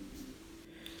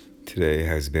Today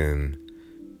has been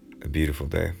a beautiful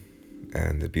day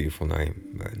and a beautiful night,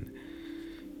 and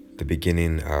the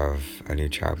beginning of a new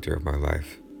chapter of my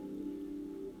life.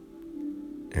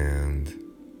 And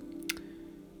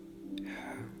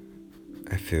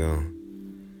I feel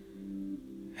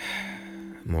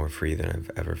more free than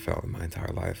I've ever felt in my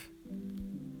entire life.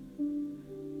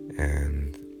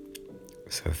 And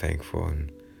so thankful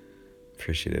and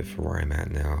appreciative for where I'm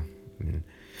at now. And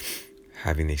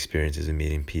having the experiences of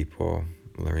meeting people,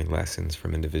 learning lessons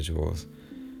from individuals,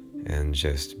 and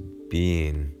just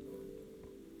being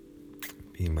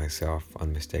myself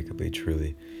unmistakably,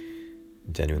 truly,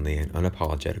 genuinely, and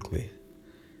unapologetically.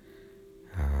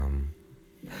 And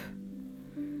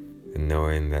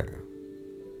knowing that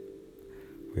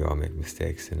we all make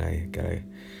mistakes, and I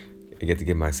get to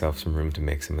give myself some room to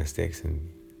make some mistakes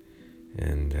and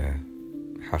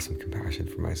have some compassion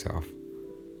for myself,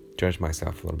 judge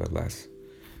myself a little bit less,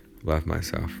 love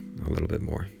myself a little bit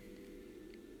more,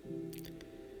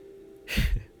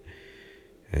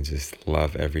 and just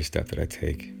love every step that I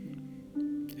take,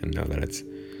 and know that it's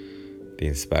the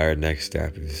inspired next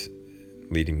step is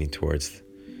leading me towards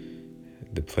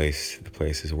the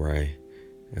places where I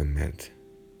am meant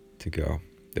to go,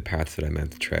 the paths that I'm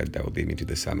meant to tread that will lead me to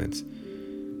the summits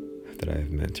that I have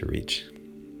meant to reach.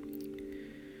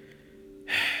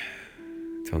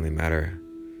 It's only a matter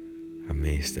of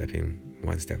me stepping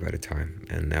one step at a time,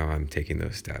 and now I'm taking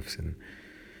those steps, and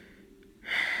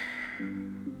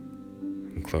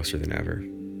I'm closer than ever.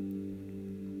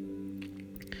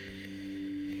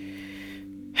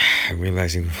 I'm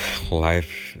realizing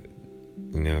life,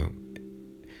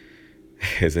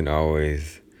 isn't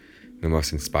always the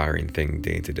most inspiring thing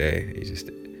day to day.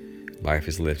 Life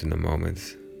is lived in the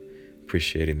moments,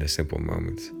 appreciating the simple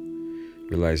moments,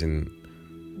 realizing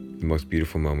the most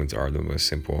beautiful moments are the most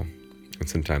simple, and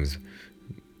sometimes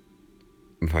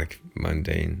like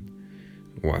mundane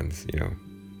ones,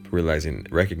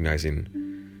 recognizing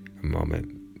a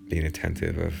moment, being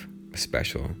attentive of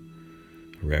special,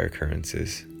 rare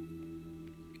occurrences.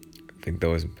 I think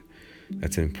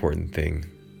that's an important thing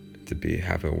to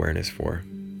have awareness for.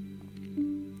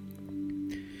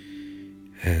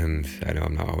 And I know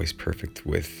I'm not always perfect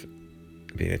with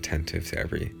being attentive to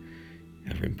every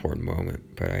important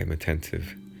moment, but I am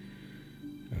attentive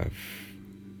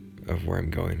of where I'm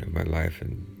going of my life,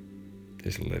 and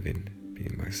just living,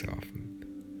 being myself, and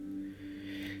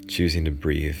choosing to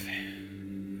breathe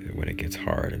when it gets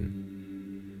hard,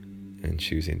 and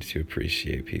choosing to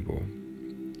appreciate people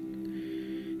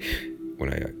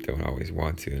when I don't always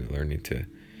want to, and learning to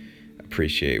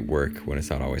appreciate work when it's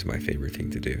not always my favorite thing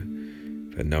to do,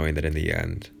 but knowing that in the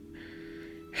end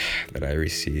that I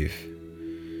receive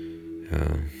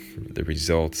the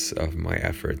results of my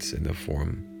efforts in the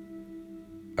form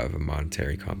of a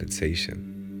monetary compensation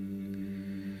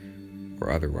or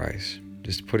otherwise,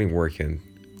 just putting work in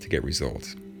to get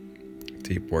results,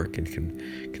 deep work and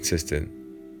consistent,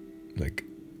 like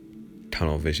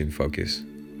tunnel vision focus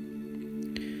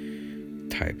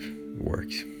type work.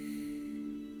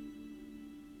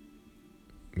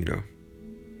 I'm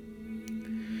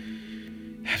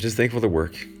just thankful to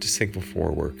work, just thankful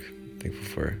for work, thankful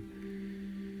for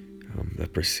the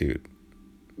pursuit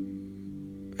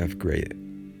of great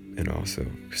and also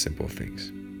simple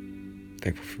things.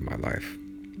 Thankful for my life.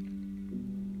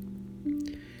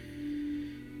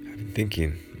 I'm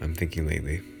thinking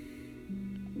lately,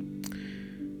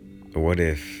 what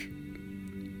if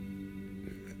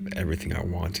everything I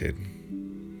wanted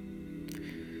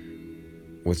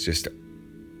was just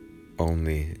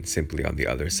only and simply on the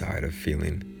other side of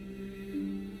feeling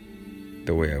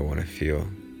the way I want to feel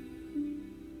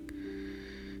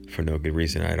for no good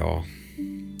reason at all.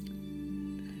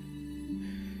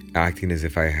 Acting as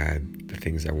if I had the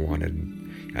things I wanted,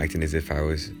 acting as if I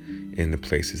was in the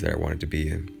places that I wanted to be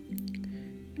in,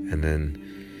 and then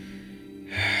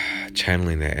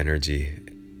channeling that energy,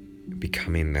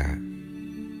 becoming that,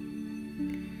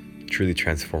 truly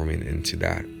transforming into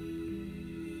that,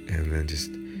 and then just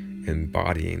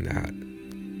embodying that.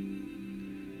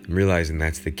 I'm realizing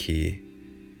that's the key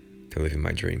to living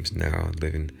my dreams now,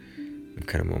 living the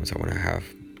kind of moments I want to have,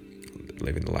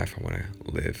 living the life I want to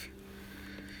live,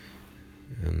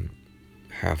 and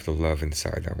have the love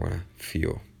inside that I want to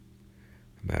feel.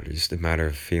 Just a matter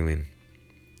of feeling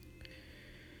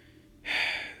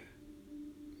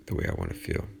the way I want to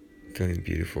feel, feeling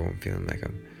beautiful, and feeling like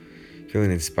I'm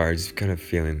feeling inspired, just kind of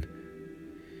feeling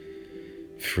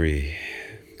free,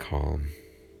 calm,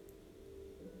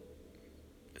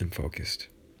 and focused.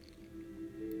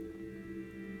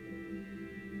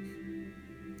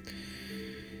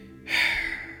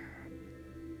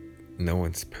 No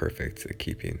one's perfect at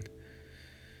keeping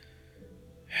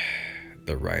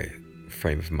the right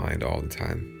frame of mind all the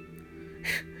time.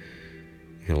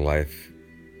 Life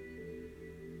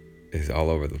is all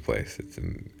over the place. It's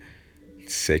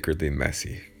sacredly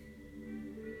messy.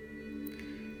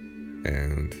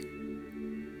 And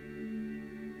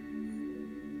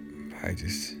I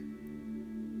just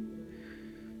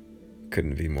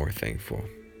couldn't be more thankful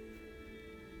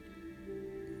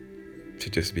to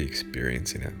just be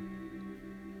experiencing it.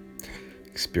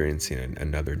 Experiencing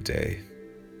another day,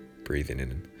 breathing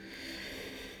in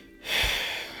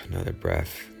another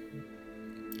breath,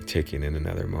 taking in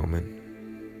another moment,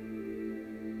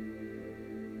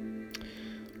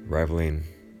 reveling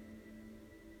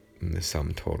in the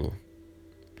sum total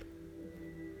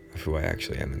of who I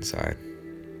actually am inside,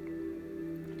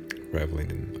 reveling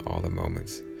in all the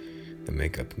moments that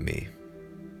make up me,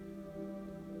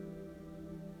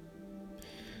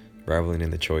 reveling in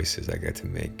the choices I get to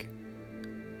make,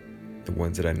 the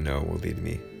ones that I know will lead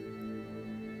me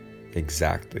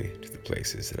exactly to the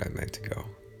places that I'm meant to go,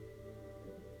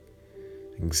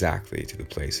 exactly to the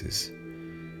places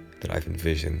that I've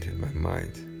envisioned in my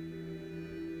mind,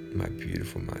 my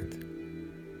beautiful mind.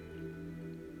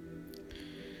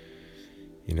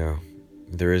 You know,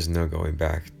 there is no going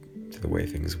back to the way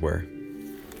things were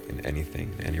in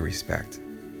anything, in any respect.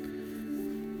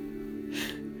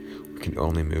 We can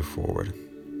only move forward,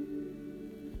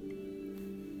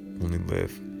 only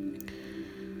live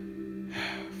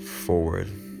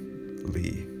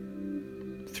forwardly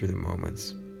through the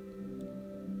moments.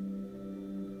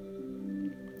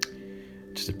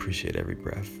 Just appreciate every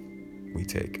breath we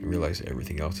take and realize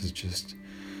everything else is just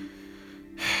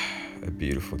a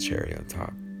beautiful cherry on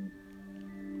top.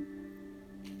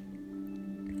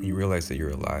 You realize that you're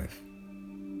alive,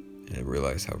 and I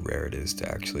realize how rare it is to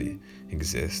actually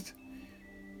exist.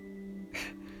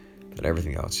 That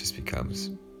everything else just becomes,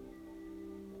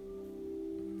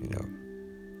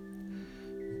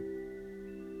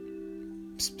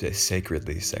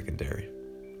 sacredly secondary.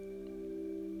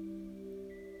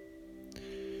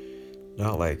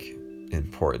 Not like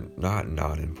important, not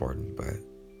important, but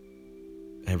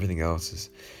everything else is,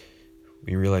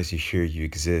 when you realize you're here, you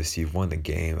exist, you've won the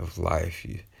game of life,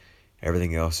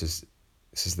 everything else is,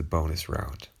 this is the bonus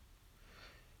round.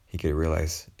 You could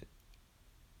realize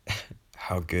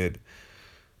how good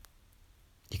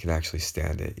you can actually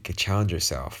stand it. You can challenge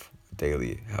yourself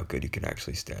daily how good you can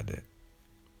actually stand it.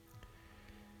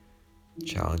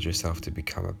 Challenge yourself to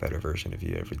become a better version of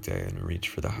you every day and reach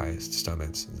for the highest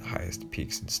summits and the highest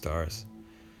peaks and stars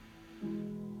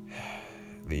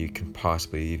that you can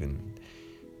possibly even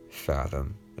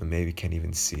fathom and maybe can't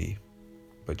even see,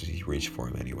 but just you reach for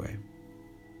them anyway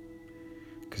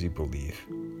because you believe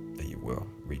that you will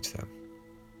reach them.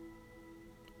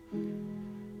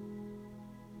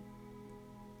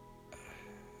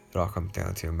 It all comes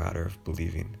down to a matter of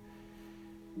believing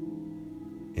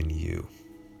in you,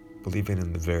 believing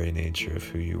in the very nature of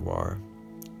who you are,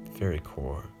 the very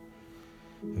core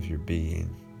of your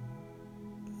being,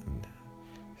 and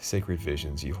sacred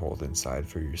visions you hold inside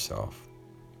for yourself.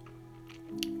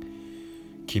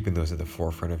 Keeping those at the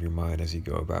forefront of your mind as you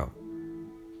go about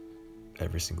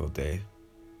every single day,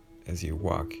 as you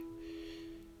walk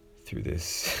through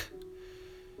this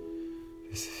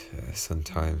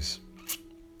sometimes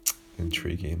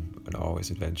intriguing and always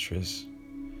adventurous,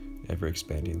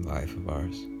 ever-expanding life of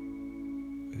ours.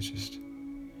 It's just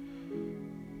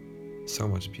so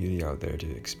much beauty out there to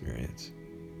experience.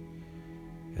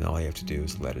 And all you have to do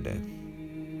is let it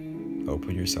in.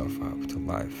 Open yourself up to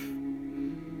life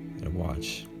and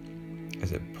watch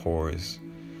as it pours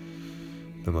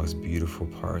the most beautiful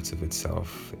parts of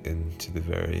itself into the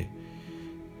very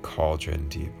cauldron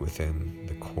deep within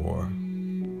the core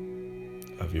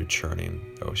of your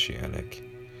churning, oceanic,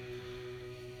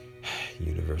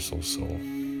 universal soul.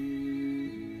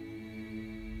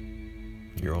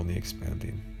 You're only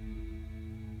expanding.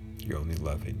 You're only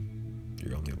loving.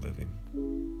 You're only living.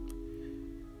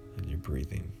 And you're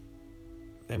breathing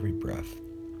every breath.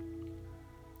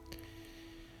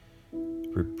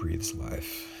 Breathes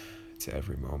life to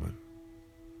every moment.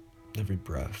 Every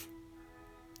breath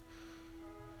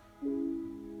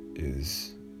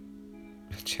is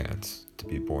a chance to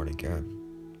be born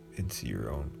again into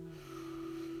your own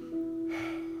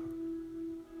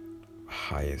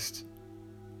highest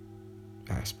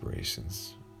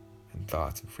aspirations and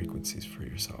thoughts and frequencies for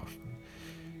yourself,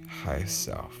 highest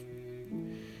self.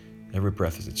 Every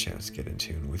breath is a chance to get in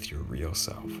tune with your real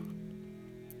self.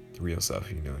 The real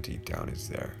self you know deep down is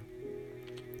there,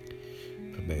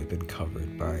 but may have been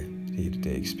covered by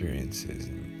day-to-day experiences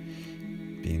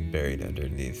and being buried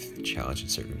underneath challenging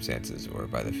circumstances or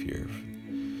by the fear of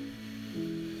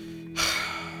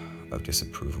of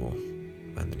disapproval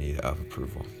and the need of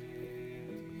approval.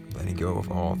 Letting go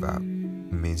of all of that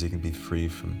means you can be free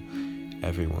from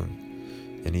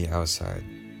everyone, any outside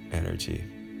energy,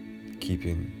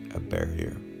 keeping a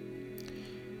barrier,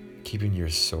 keeping your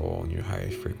soul and your high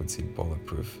frequency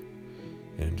bulletproof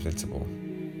and invincible,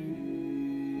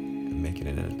 and making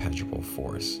it an impenetrable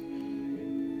force,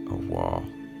 a wall,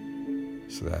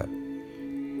 so that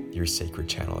your sacred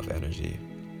channel of energy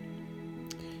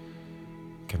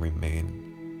can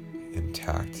remain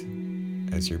intact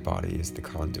as your body is the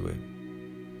conduit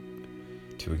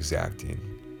to exacting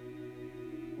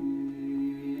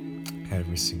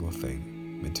every single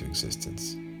thing into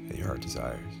existence that your heart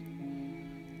desires,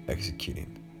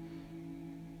 executing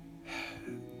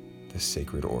the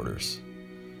sacred orders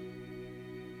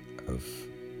of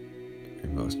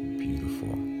your most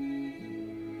beautiful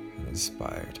and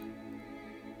inspired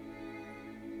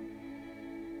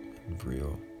and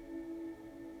real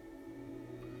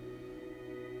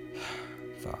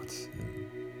thoughts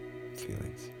and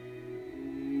feelings.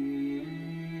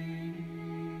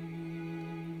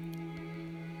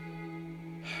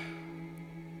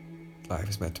 Life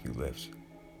is meant to be lived.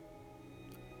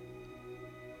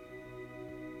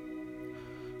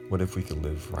 What if we could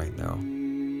live right now?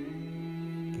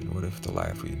 And what if the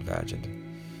life we imagined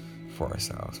for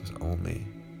ourselves was only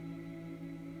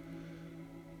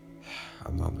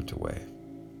a moment away,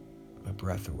 a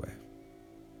breath away?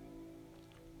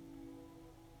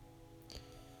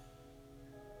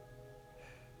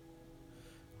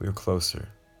 We are closer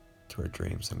to our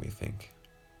dreams than we think.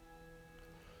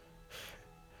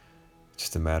 It's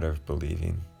just a matter of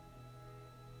believing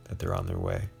that they're on their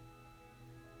way,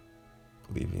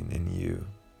 believing in you.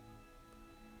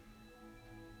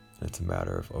 And it's a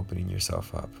matter of opening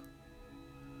yourself up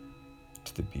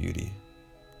to the beauty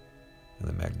and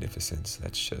the magnificence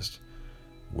that's just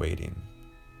waiting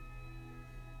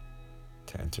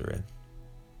to enter in.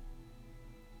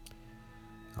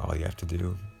 All you have to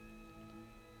do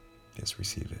is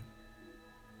receive it.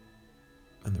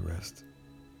 And the rest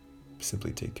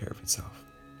simply take care of itself.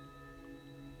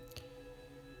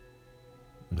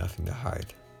 Nothing to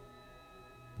hide,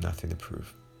 nothing to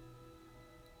prove.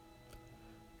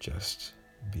 Just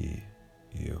be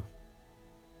you.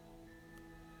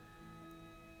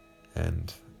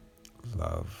 And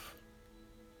love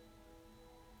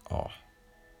all.